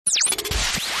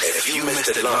If you missed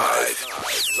it live,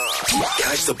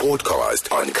 catch the podcast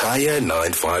on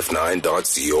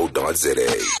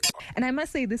kaya959.co.za. And I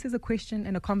must say, this is a question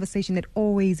and a conversation that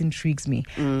always intrigues me.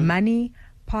 Money,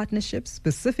 partnerships,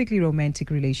 specifically romantic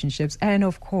relationships, and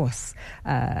of course,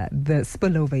 the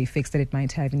spillover effects that it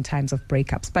might have in times of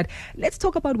breakups. But let's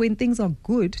talk about when things are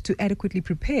good to adequately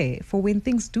prepare for when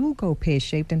things do go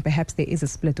pear-shaped and perhaps there is a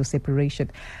split or separation.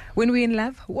 When we're in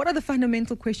love, what are the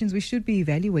fundamental questions we should be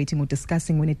evaluating or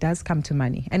discussing when it does come to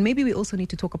money? And maybe we also need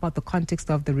to talk about the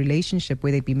context of the relationship,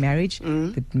 whether it be marriage,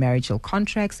 the marital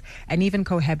contracts, and even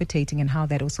cohabitating, and how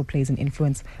that also plays an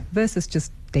influence versus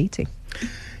just dating.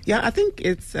 Yeah, I think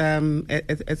it's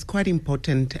quite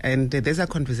important, and these are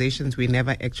conversations we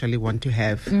never actually want to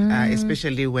have,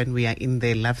 especially when we are in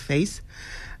the love phase.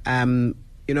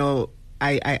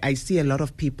 I see a lot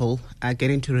of people get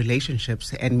into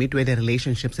relationships and midway the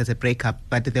relationships as a breakup,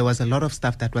 but there was a lot of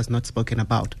stuff that was not spoken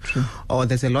about. True. Or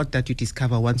there's a lot that you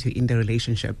discover once you're in the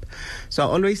relationship. So I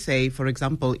always say, for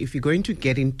example, if you're going to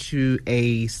get into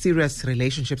a serious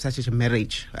relationship such as a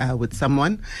marriage with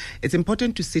someone, it's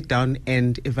important to sit down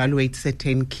and evaluate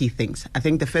certain key things. I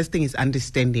think the first thing is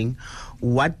understanding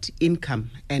what income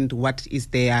and what is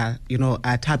their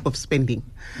type of spending.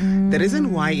 The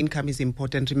reason why income is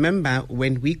important, remember,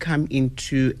 when we come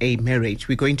into a marriage,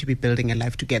 we're going to be building a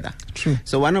life together. True.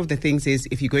 So one of the things is,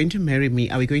 if you're going to marry me,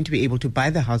 are we going to be able to buy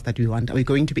the house that we want? Are we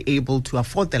going to be able to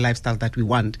afford the lifestyle that we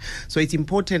want? So it's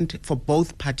important for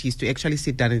both parties to actually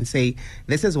sit down and say,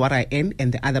 this is what I earn,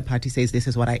 and the other party says, this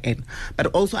is what I earn. But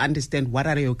also understand, what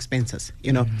are your expenses,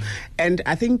 And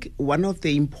I think one of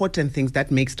the important things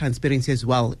that makes transparency as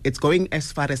well, it's going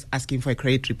as far as asking for a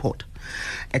credit report.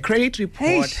 A credit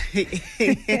report.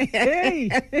 Hey.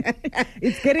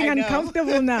 It's getting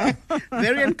uncomfortable now.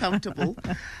 Very uncomfortable.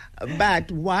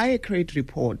 But why a credit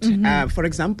report? For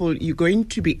example, you're going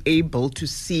to be able to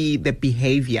see the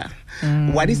behavior.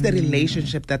 What is the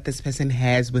relationship that this person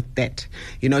has with debt?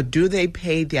 Do they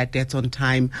pay their debts on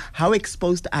time? How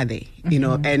exposed are they?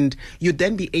 And you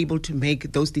then be able to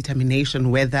make those determinations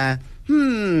whether,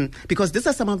 because these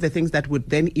are some of the things that would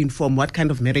then inform what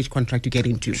kind of marriage contract you get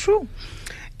into. True.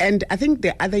 And I think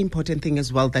the other important thing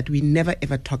as well that we never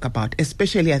ever talk about,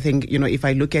 especially I think, if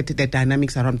I look at the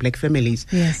dynamics around black families,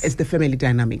 it's the family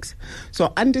dynamics.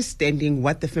 So understanding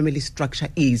what the family structure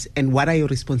is and what are your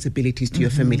responsibilities to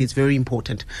your family is very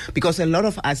important, because a lot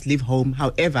of us leave home.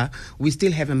 However, we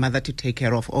still have a mother to take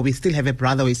care of, or we still have a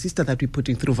brother or a sister that we're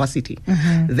putting through varsity.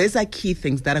 These are key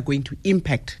things that are going to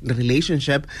impact the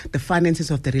relationship, the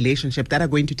finances of the relationship, that are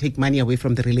going to take money away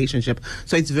from the relationship.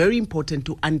 So it's very important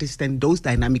to understand those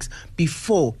dynamics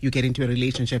before you get into a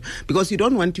relationship, because you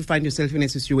don't want to find yourself in a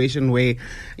situation where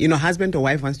husband or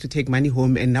wife wants to take money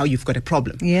home and now you've got a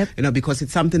problem. Because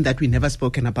it's something that we never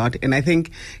spoken about. And I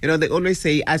think they always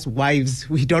say, as wives,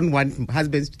 we don't want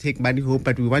husbands to take money home,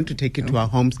 but we want to take it to our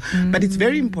homes. But it's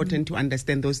very important to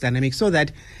understand those dynamics, so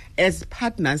that as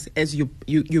partners, as you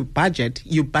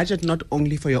budget not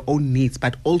only for your own needs,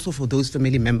 but also for those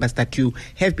family members that you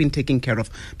have been taking care of.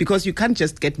 Because you can't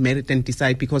just get married and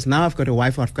decide, because now I've got a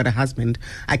wife or I've got a husband,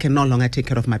 I can no longer take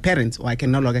care of my parents, or I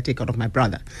can no longer take care of my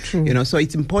brother. True. So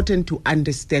it's important to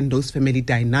understand those family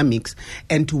dynamics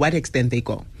and to what extent they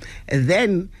go. And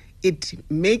then it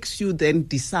makes you then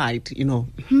decide,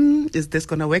 is this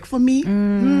going to work for me?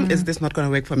 Is this not going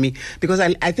to work for me? Because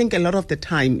I think a lot of the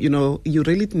time, you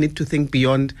really need to think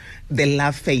beyond the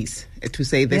love phase to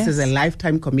say, this is a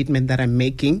lifetime commitment that I'm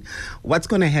making. What's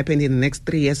going to happen in the next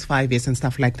 3 years, 5 years, and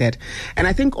stuff like that. And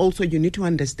I think also you need to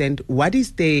understand what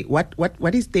is the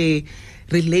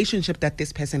relationship that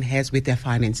this person has with their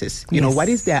finances. What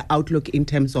is their outlook in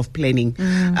terms of planning?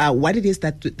 What it is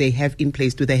that they have in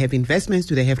place. Do they have investments?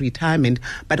 Do they have retirement?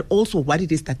 But also what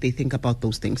it is that they think about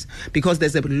those things. Because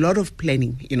there's a lot of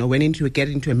planning, when you get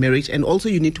into a marriage. And also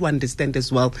you need to understand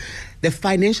as well, the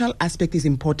financial aspect is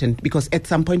important, because at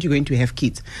some point you're going to have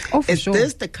kids. Is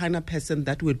this the kind of person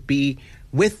that would be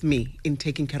with me in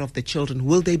taking care of the children?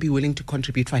 Will they be willing to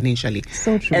contribute financially?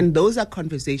 So true. And those are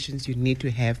conversations you need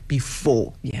to have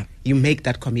before you make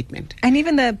that commitment. And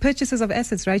even the purchases of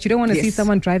assets, right? You don't want to see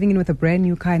someone driving in with a brand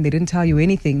new car and they didn't tell you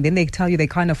anything. Then they tell you they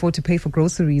can't afford to pay for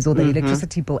groceries or the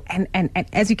electricity bill. And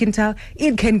as you can tell,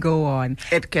 it can go on.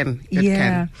 It can. It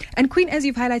can. And Queen, as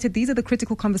you've highlighted, these are the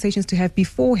critical conversations to have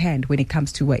beforehand when it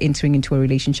comes to entering into a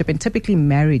relationship, and typically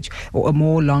marriage or a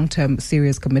more long-term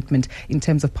serious commitment in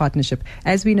terms of partnership.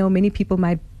 As we know, many people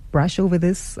might brush over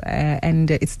this,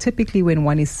 and it's typically when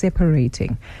one is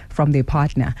separating from their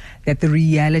partner that the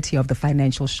reality of the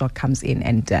financial shock comes in.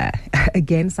 And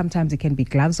again, sometimes it can be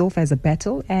gloves off as a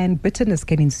battle, and bitterness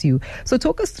can ensue. So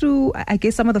talk us through, I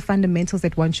guess, some of the fundamentals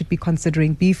that one should be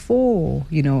considering before,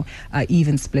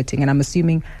 even splitting. And I'm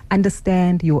assuming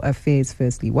understand your affairs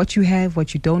firstly. What you have,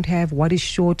 what you don't have, what is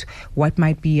short, what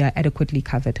might be adequately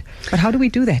covered. But how do we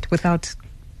do that without...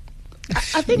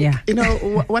 I think,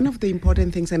 one of the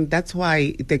important things, and that's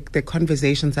why the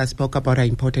conversations I spoke about are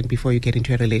important before you get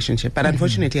into a relationship. But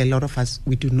unfortunately, a lot of us,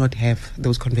 we do not have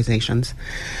those conversations.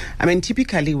 I mean,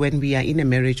 typically when we are in a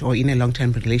marriage or in a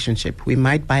long-term relationship, we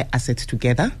might buy assets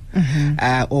together,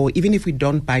 or even if we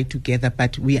don't buy together,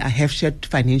 but we have shared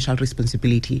financial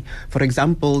responsibility. For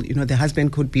example, the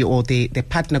husband could be, or the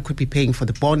partner could be paying for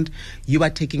the bond. You are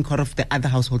taking care of the other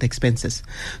household expenses.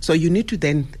 So you need to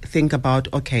then think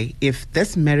about, okay, if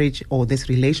this marriage or this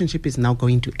relationship is now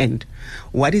going to end,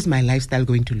 what is my lifestyle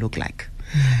going to look like?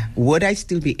 Would I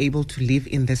still be able to live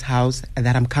in this house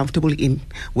that I'm comfortable in?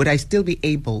 Would I still be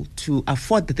able to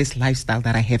afford this lifestyle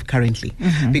that I have currently?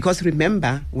 Because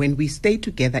remember, when we stay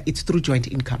together, it's through joint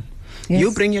income. Yes. You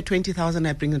bring your 20,000,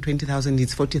 I bring the 20,000,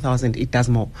 it's 40,000, it does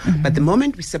more. But the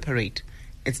moment we separate,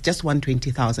 it's just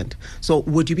 120,000. So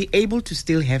would you be able to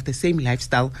still have the same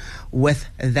lifestyle with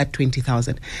that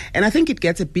 20,000? And I think it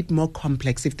gets a bit more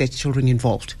complex if there's children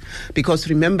involved. Because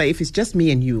remember, if it's just me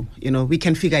and you, we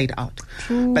can figure it out.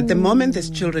 True. But the moment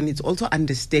there's children, it's also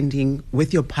understanding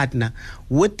with your partner,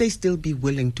 would they still be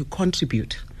willing to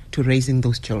contribute to raising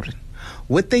those children?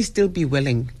 Would they still be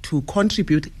willing to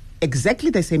contribute exactly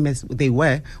the same as they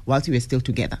were whilst you were still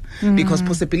together? Because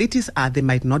possibilities are they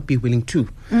might not be willing to,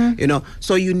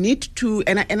 so you need to,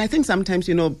 and I think sometimes,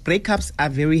 breakups are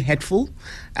very hurtful.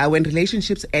 When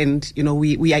relationships end,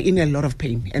 we are in a lot of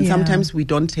pain, and sometimes we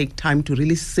don't take time to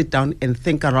really sit down and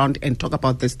think around and talk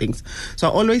about these things. So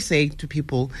I always say to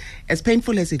people, as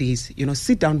painful as it is,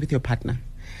 sit down with your partner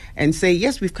and say,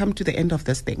 yes, we've come to the end of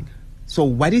this thing. So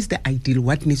what is the ideal?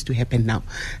 What needs to happen now?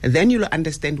 And then you'll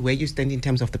understand where you stand in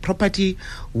terms of the property,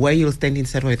 where you'll stand in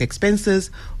terms of the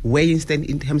expenses, where you stand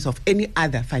in terms of any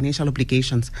other financial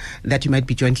obligations that you might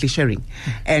be jointly sharing.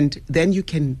 And then you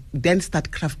can then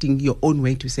start crafting your own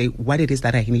way to say what it is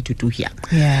that I need to do here.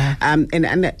 Yeah. And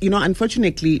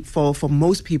unfortunately for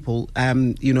most people,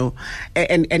 and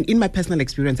in my personal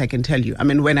experience, I can tell you,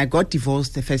 when I got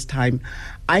divorced the first time,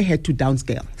 I had to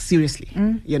downscale, seriously.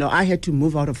 I had to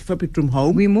move out of a bedroom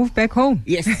home. We moved back home.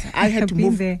 Yes, I had to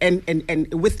move there.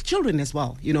 And with children as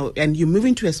well, and you move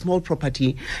into a small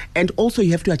property, and also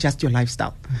you have to adjust your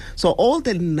lifestyle. So all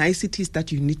the niceties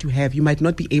that you need to have, you might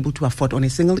not be able to afford on a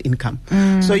single income.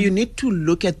 So you need to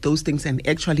look at those things and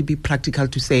actually be practical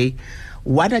to say,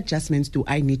 what adjustments do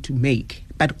I need to make?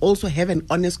 But also have an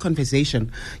honest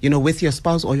conversation, with your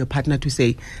spouse or your partner to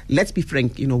say, let's be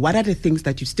frank, what are the things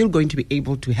that you're still going to be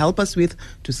able to help us with,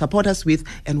 to support us with,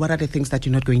 and what are the things that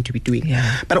you're not going to be doing?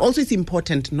 Yeah. But also it's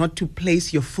important not to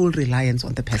place your full reliance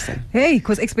on the person. Hey,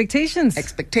 because expectations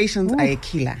are a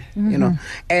killer,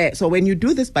 So when you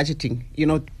do this budgeting,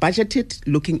 budget it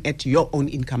looking at your own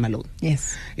income alone.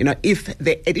 Yes. If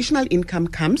the additional income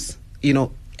comes,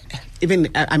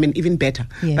 even better.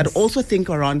 Yes. But also think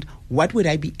around, what would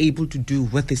I be able to do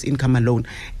with this income alone?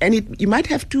 And you might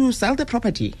have to sell the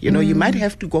property. You might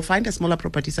have to go find a smaller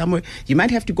property somewhere. You might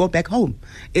have to go back home.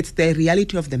 It's the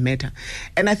reality of the matter.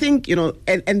 And I think,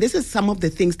 and this is some of the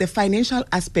things, the financial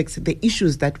aspects, the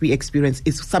issues that we experience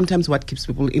is sometimes what keeps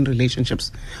people in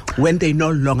relationships when they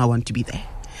no longer want to be there.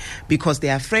 Because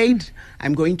they're afraid,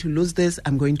 I'm going to lose this,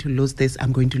 I'm going to lose this,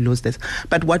 I'm going to lose this.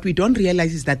 But what we don't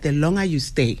realize is that the longer you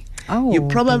stay, you're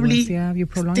probably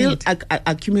still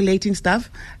accumulating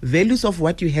stuff. Values of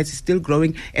what you had is still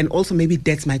growing, and also maybe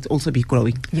debts might also be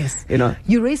growing. Yes.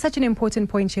 You raise such an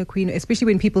important point here, Queen, especially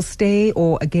when people stay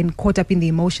or, again, caught up in the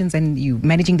emotions and you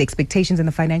managing the expectations and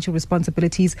the financial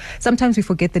responsibilities. Sometimes we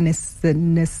forget the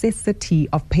necessity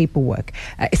of paperwork,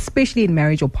 especially in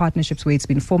marriage or partnerships where it's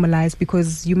been formalized,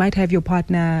 because you might have your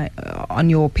partner on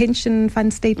your pension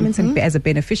fund statements and as a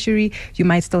beneficiary. You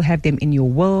might still have them in your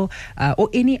will or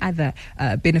any other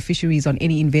beneficiaries on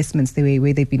any investments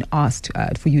where they've been asked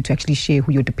for you to actually share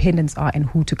who your dependents are and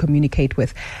who to communicate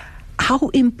with. How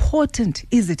important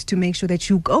is it to make sure that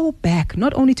you go back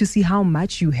not only to see how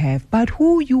much you have, but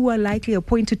who you are likely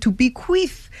appointed to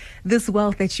bequeath this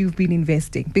wealth that you've been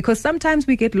investing? Because sometimes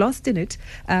we get lost in it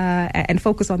and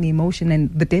focus on the emotion,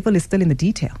 and the devil is still in the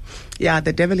detail. Yeah,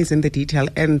 the devil is in the detail.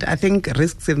 And I think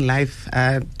risks in life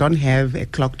don't have a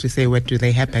clock to say when do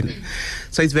they happen.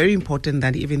 So it's very important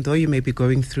that even though you may be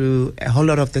going through a whole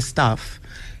lot of the stuff,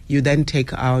 You then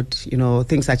take out,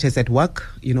 things such as at work,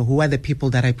 who are the people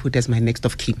that I put as my next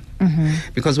of kin?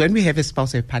 Because when we have a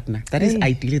spouse or a partner, that is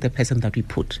ideally the person that we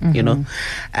put,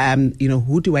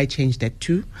 who do I change that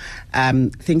to?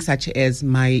 Things such as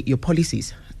your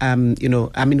policies.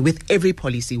 With every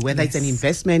policy, whether it's an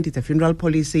investment, it's a funeral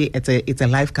policy, it's a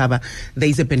life cover, there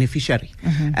is a beneficiary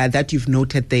that you've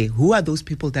noted there. Who are those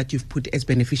people that you've put as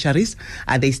beneficiaries?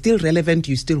 Are they still relevant?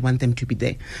 Do you still want them to be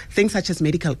there? Things such as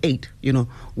medical aid,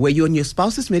 were you on your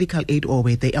spouse's medical aid or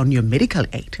were they on your medical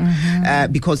aid?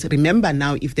 Because remember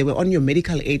now, if they were on your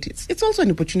medical aid, it's also an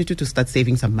opportunity to start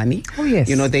saving some money. Oh, yes.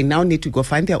 They now need to go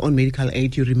find their own medical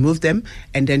aid. You remove them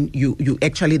and then you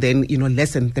actually then,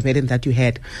 lessen the burden that you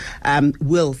had.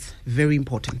 Wealth, very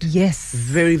important. Yes.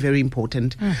 Very, very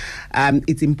important.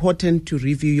 It's important to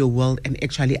review your will and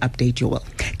actually update your will.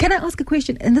 Can I ask a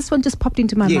question? And this one just popped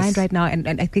into my mind right now.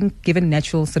 And I think given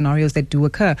natural scenarios that do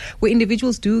occur, where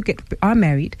individuals are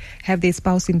married, have their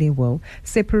spouse in their will,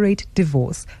 separate,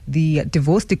 divorce. The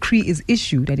divorce decree is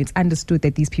issued and it's understood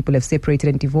that these people have separated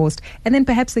and divorced. And then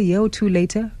perhaps a year or two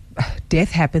later,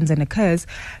 death happens and occurs.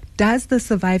 Does the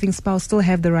surviving spouse still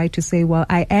have the right to say, well,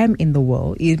 I am in the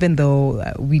will, even though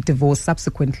we divorced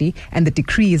subsequently and the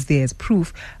decree is there as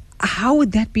proof? How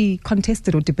would that be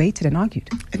contested or debated and argued?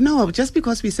 No, just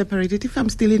because we separated, if I'm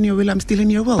still in your will, I'm still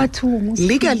in your will. But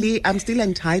legally, I'm still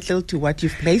entitled to what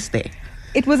you've placed there.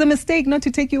 It was a mistake not to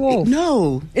take you off.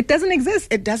 No. It doesn't exist.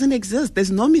 It doesn't exist.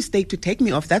 There's no mistake to take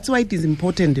me off. That's why it is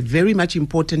important, very much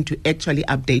important, to actually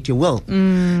update your will.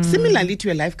 Similarly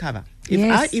to a life cover.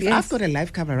 If I've got a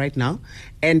life cover right now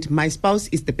and my spouse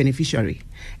is the beneficiary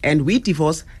and we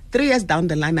divorce, 3 years down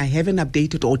the line I haven't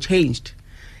updated or changed,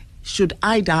 should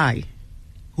I die,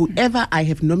 whoever I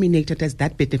have nominated as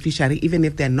that beneficiary, even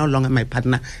if they're no longer my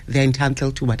partner, they're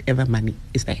entitled to whatever money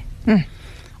is there.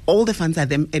 All the funds are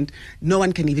them and no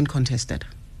one can even contest it.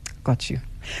 Got you.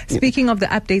 Speaking of the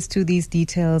updates to these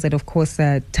details and of course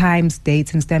times,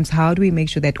 dates and stamps, how do we make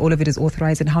sure that all of it is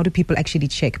authorized and how do people actually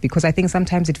check? Because I think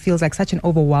sometimes it feels like such an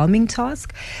overwhelming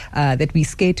task that we're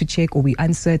scared to check or we're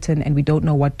uncertain and we don't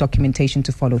know what documentation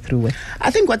to follow through with. I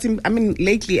think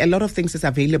lately a lot of things is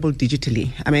available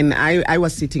digitally. I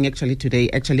was sitting actually today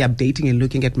updating and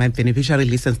looking at my beneficiary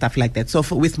list and stuff like that. So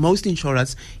with most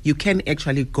insurers, you can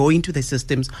actually go into the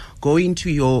systems, go into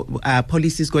your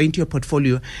policies, go into your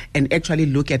portfolio and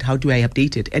actually look at how do I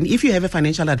update it. And if you have a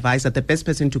financial advisor, the best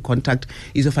person to contact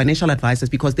is your financial advisors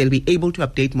because they'll be able to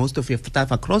update most of your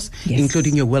stuff across,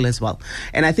 including your will as well.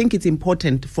 And I think it's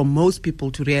important for most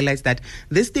people to realize that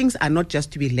these things are not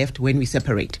just to be left when we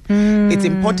separate. It's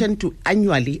important to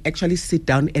annually actually sit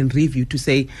down and review to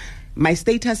say, my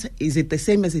status, is it the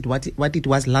same as what it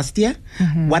was last year?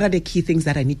 What are the key things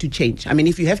that I need to change?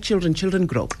 If you have children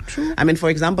grow. True. For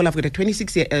example, I've got a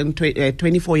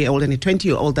 24-year-old and a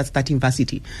 20-year-old that's starting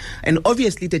varsity. And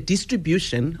obviously the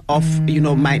distribution of,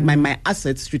 my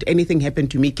assets, should anything happen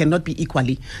to me, cannot be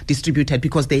equally distributed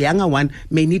because the younger one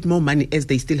may need more money as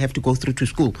they still have to go through to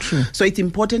school. True. So it's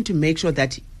important to make sure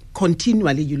that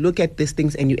continually you look at these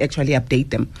things and you actually update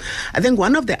them. I think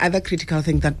one of the other critical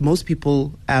things that most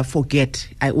people forget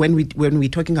when we're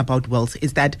talking about wealth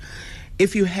is that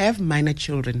if you have minor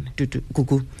children,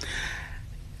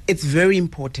 it's very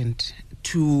important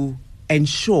to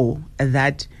ensure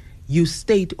that you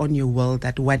state on your will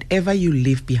that whatever you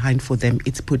leave behind for them,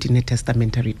 it's put in a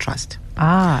testamentary trust.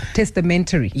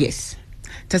 Testamentary. Yes.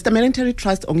 Testamentary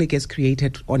trust only gets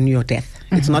created on your death.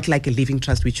 It's not like a living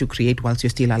trust which you create whilst you're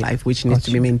still alive, which needs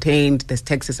to be maintained. There's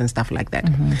taxes and stuff like that.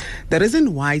 The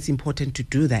reason why it's important to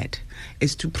do that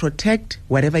is to protect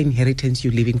whatever inheritance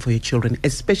you're leaving for your children,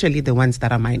 especially the ones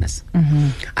that are minors.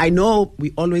 I know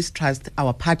we always trust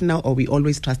our partner or we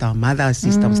always trust our mother or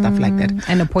sister or stuff like that.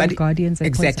 And appoint guardians.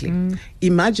 Exactly.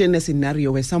 Imagine a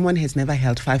scenario where someone has never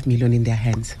held 5 million in their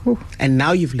hands and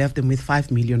now you've left them with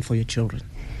 5 million for your children.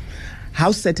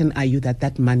 How certain are you that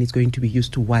that money is going to be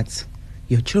used towards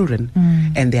your children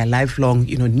and their lifelong,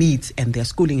 needs and their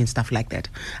schooling and stuff like that?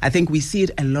 I think we see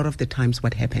it a lot of the times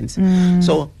what happens.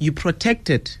 So you protect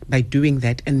it by doing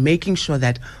that and making sure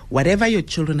that whatever your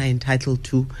children are entitled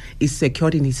to is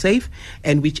secured and is safe,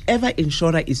 and whichever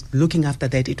insurer is looking after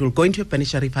that, it will go into a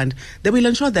beneficiary fund. They will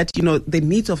ensure that, the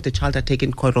needs of the child are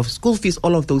taken care of, school fees,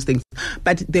 all of those things,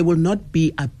 but there will not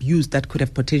be abuse that could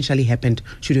have potentially happened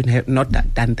should you have not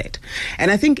done that.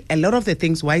 And I think a lot of the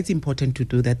things why it's important to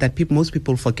do that most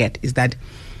people forget is that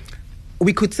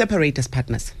we could separate as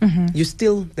partners. You're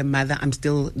still the mother, I'm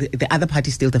still, the other party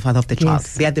is still the father of the child.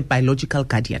 They are the biological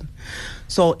guardian.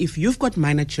 So if you've got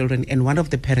minor children and one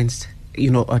of the parents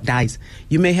or dies,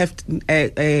 you may have,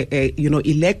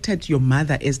 elected your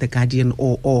mother as the guardian,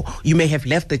 or you may have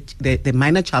left the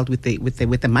minor child with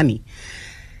the money.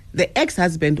 The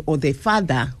ex-husband or the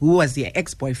father, who was the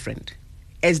ex-boyfriend,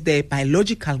 as the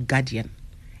biological guardian,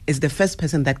 is the first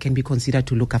person that can be considered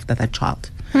to look after that child.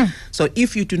 So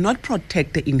if you do not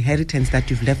protect the inheritance that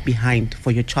you've left behind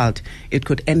for your child, it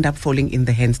could end up falling in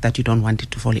the hands that you don't want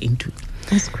it to fall into.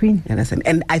 That's Queen.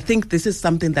 And I think this is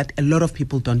something that a lot of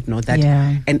people don't know, that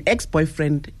an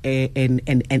ex-boyfriend, an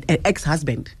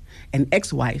ex-husband, an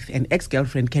ex-wife, an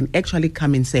ex-girlfriend can actually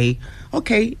come and say,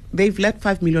 okay, they've left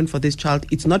 5 million for this child.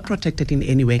 It's not protected in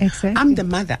any way. Exactly. I'm the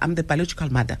mother. I'm the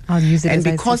biological mother. I'll use it and as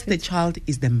I because see the fit. child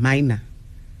is the minor,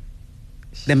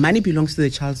 the money belongs to the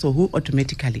child. So who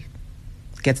automatically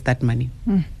gets that money?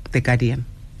 The guardian,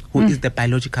 who is the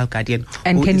biological guardian.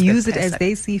 And who can is the use it as person.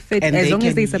 they see fit, And as they long as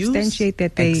can they use- substantiate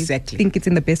that they Exactly. think it's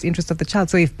in the best interest of the child.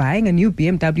 So if buying a new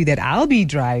BMW that I'll be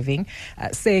driving,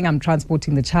 saying I'm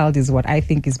transporting the child is what I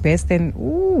think is best, then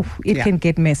it can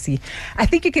get messy. I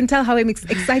think you can tell how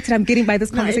excited I'm getting by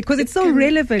this conversation, because it's so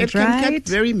relevant, it right? can get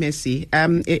very messy.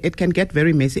 It can get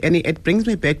very messy. And it brings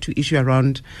me back to issue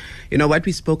around, what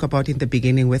we spoke about in the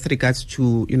beginning with regards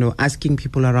to, asking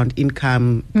people around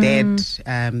income, debt,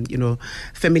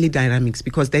 family dynamics,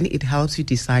 because then it helps you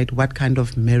decide what kind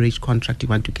of marriage contract you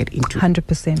want to get into.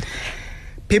 100%.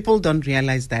 People don't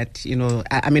realize that,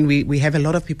 we have a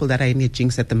lot of people that are in a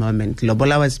jinx at the moment.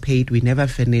 Lobola was paid, we never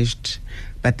finished.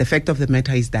 But the fact of the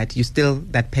matter is that you're still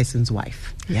that person's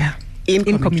wife. Yeah. In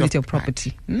community of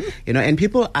property. And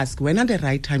people ask, when are the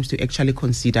right times to actually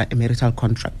consider a marital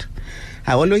contract?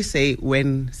 I always say,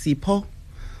 when Sipho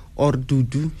or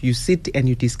Dudu, you sit and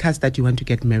you discuss that you want to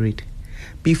get married,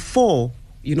 before,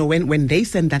 when they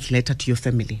send that letter to your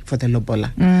family for the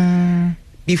lobola,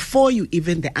 before you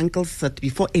even, the uncle said,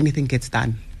 before anything gets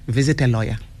done, visit a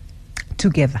lawyer.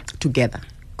 Together.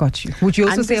 Got you. Would you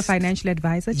also say a financial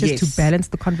advisor, just to balance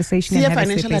the conversation? See and a have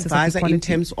financial basis of advisor in equality?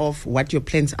 terms of what your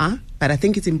plans are, but I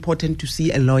think it's important to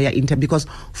see a lawyer because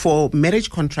for marriage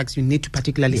contracts you need to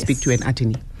particularly speak to an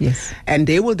attorney. Yes. And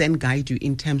they will then guide you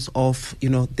in terms of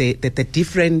the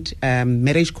different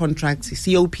marriage contracts,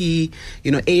 COP,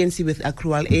 ANC with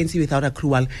accrual, ANC without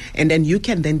accrual, and then you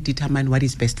can then determine what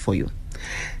is best for you.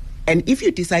 And if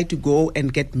you decide to go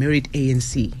and get married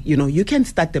ANC, you can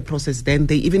start the process. Then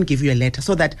they even give you a letter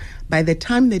so that by the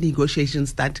time the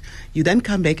negotiations start, you then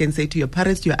come back and say to your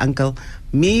parents, to your uncle,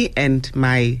 me and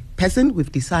my person,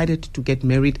 we've decided to get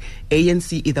married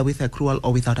ANC, either with accrual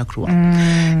or without accrual.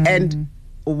 And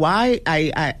why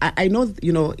I know,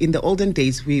 in the olden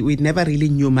days, we never really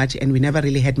knew much and we never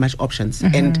really had much options.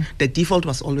 And the default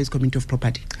was always community of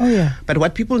property. Oh, yeah. But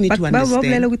what people need to understand...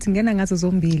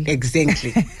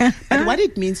 Exactly. Exactly. But what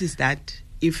it means is that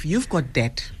if you've got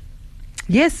debt,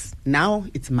 yes, now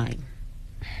it's mine.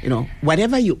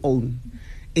 Whatever you own,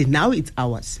 now it's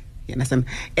ours. You understand?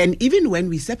 And even when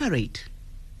we separate,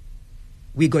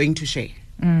 we're going to share.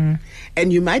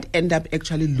 And you might end up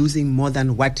actually losing more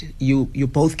than what you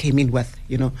both came in with,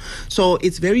 So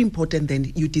it's very important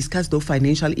then you discuss the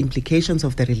financial implications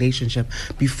of the relationship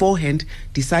beforehand,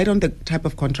 decide on the type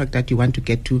of contract that you want to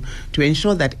get to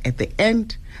ensure that at the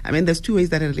end, there's two ways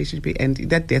that a relationship ends,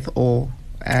 either death or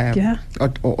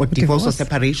divorce or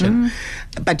separation.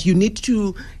 But you need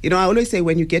to, I always say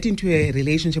when you get into a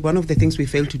relationship, one of the things we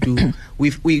fail to do,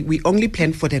 we only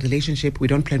plan for the relationship, we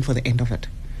don't plan for the end of it.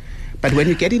 But when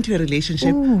you get into a relationship,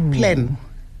 plan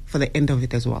for the end of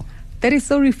it as well. That is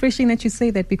so refreshing that you say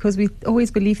that, because we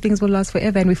always believe things will last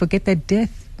forever and we forget that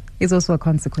death is also a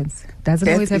consequence. Doesn't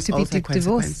always have to be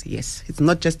divorce. Yes, it's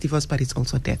not just divorce, but it's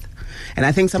also death. And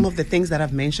I think some of the things that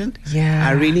I've mentioned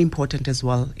are really important as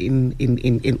well in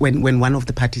when one of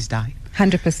the parties die.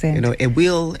 100%. A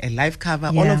will, a life cover,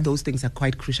 all of those things are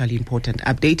quite crucially important.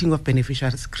 Updating of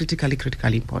beneficiaries, critically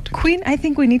important. Queen, I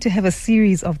think we need to have a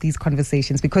series of these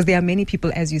conversations, because there are many people,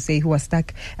 as you say, who are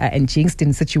stuck and jinxed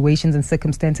in situations and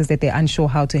circumstances that they're unsure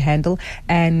how to handle,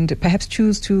 and perhaps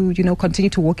choose to, continue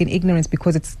to walk in ignorance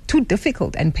because it's too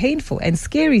difficult and painful and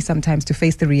scary sometimes to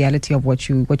face the reality of what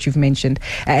you've mentioned.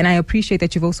 And I appreciate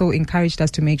that you've also encouraged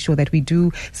us to make sure that we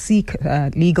do seek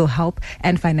legal help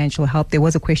and financial help. There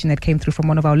was a question that came through from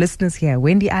one of our listeners here,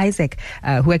 Wendy Isaac,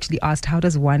 who actually asked, how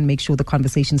does one make sure the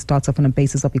conversation starts off on a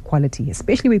basis of equality,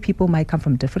 especially where people might come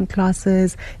from different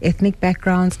classes, ethnic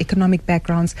backgrounds, economic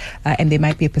backgrounds, and there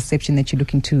might be a perception that you're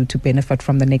looking to benefit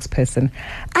from the next person.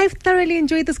 I've thoroughly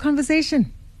enjoyed this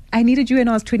conversation. I needed you when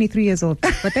I was 23 years old,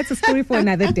 but that's a story for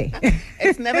another day.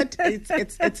 It's never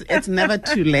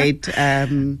too late.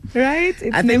 Right?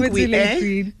 It's I never think too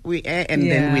late. we err and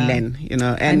then we learn,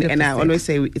 and I always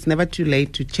say it's never too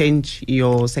late to change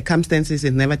your circumstances.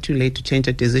 It's never too late to change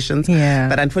your decisions. Yeah.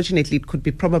 But unfortunately, it could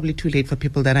be probably too late for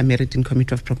people that are married in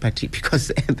commute of property,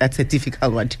 because that's a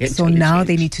difficult one to So now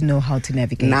they need to know how to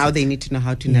navigate. Now they need to know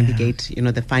how to navigate,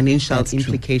 the financial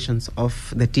implications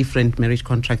of the different marriage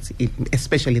contracts,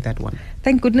 especially that one.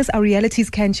 Thank goodness our realities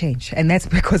can change, and that's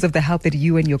because of the help that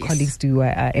you and your colleagues do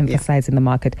emphasize in the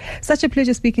market. Such a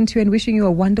pleasure speaking to you and wishing you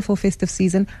a wonderful festive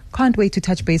season. Can't wait to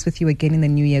touch base with you again in the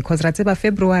new year, because Ratseba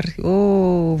February,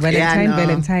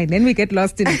 Valentine. Then we get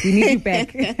lost in it. We need you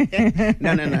back.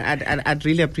 No. I'd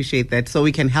really appreciate that, so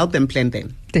we can help them plan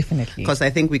then. Definitely. Because I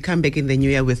think we come back in the new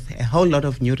year with a whole lot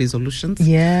of new resolutions.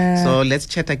 Yeah. So let's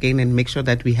chat again and make sure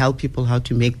that we help people how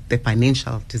to make the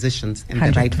financial decisions and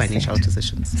 100%. The right financial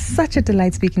decisions. Such a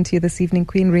delight speaking to you this evening,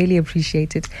 Queen. Really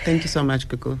appreciate it. Thank you so much,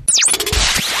 Kuku.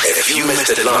 If you missed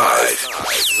it live,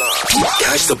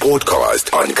 catch the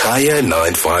podcast on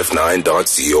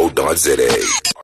kaya959.co.za.